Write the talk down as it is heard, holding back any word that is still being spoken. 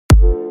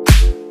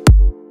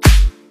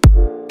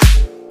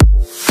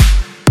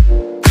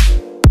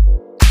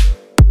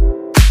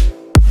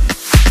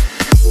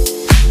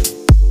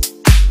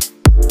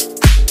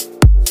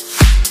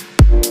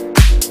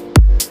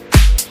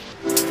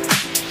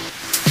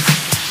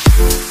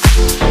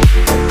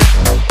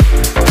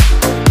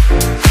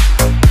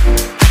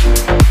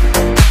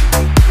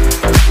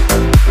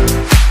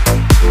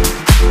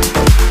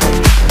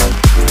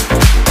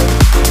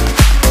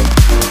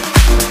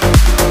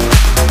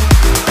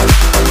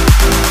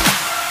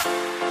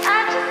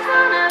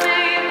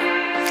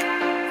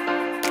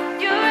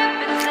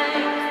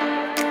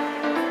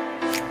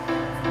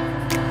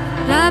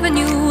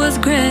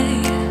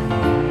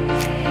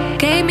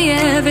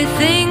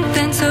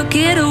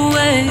get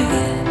away.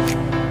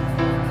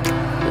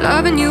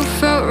 Loving you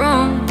felt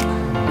wrong.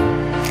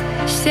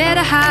 Said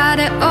I had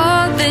it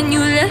all, then you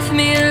left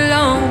me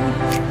alone.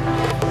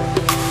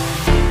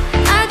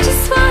 I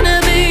just wanna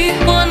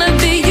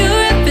be your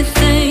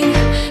everything.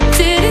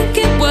 Didn't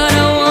get what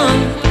I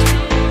want.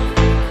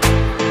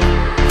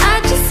 I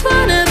just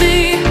wanna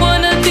be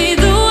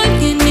the one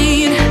you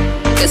need.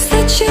 Guess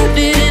that you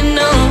didn't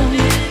know.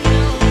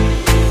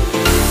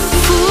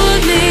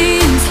 Fooled me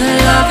into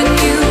loving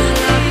you.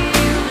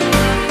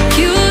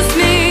 Used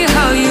me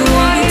how you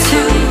wanted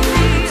to.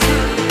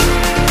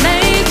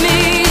 Made me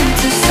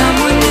into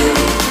someone new.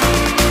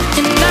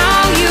 And now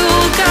you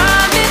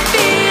got me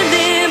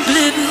feeling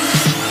blue.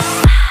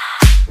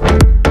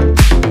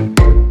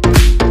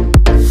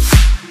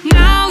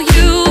 Now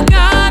you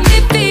got me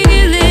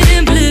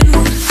feeling blue.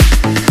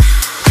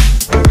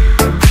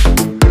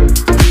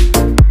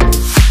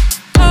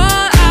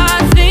 All I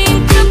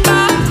think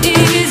about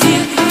is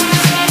you.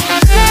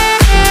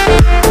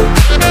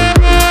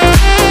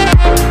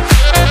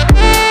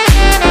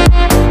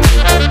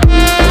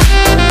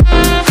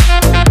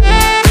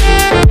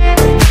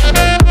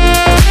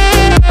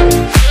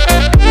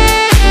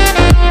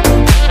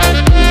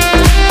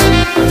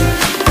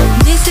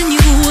 Missing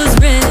you was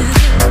red.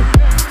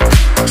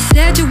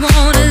 Said you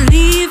wanna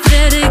leave,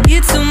 let it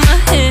get to my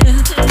head.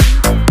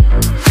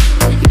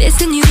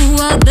 Missing you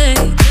all day.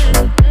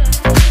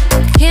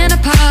 Can't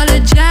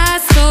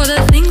apologize for the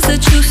things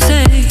that you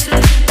say.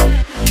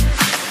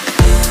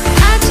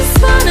 I just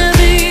wanna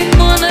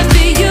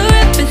be your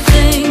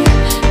everything.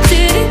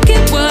 Didn't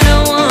get what I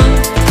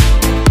want.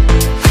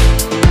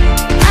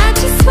 I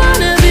just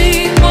wanna be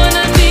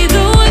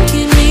the one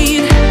you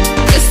need.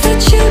 Guess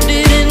that you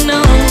didn't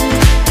know.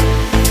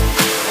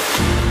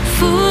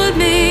 Fooled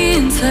me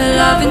into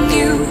loving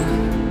you.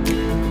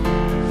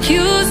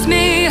 Used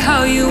me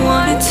how you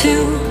wanted to.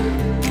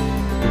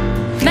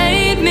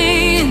 Made me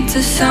into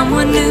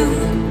someone new.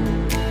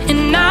 And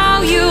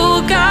now you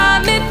got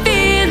me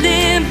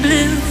feeling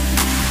blue.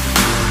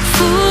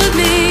 Fooled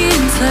me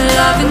into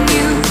loving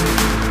you.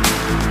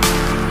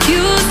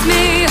 Used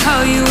me how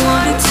you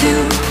wanted to.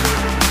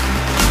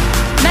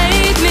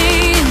 Made me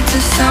into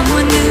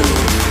someone new.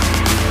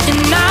 And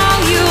now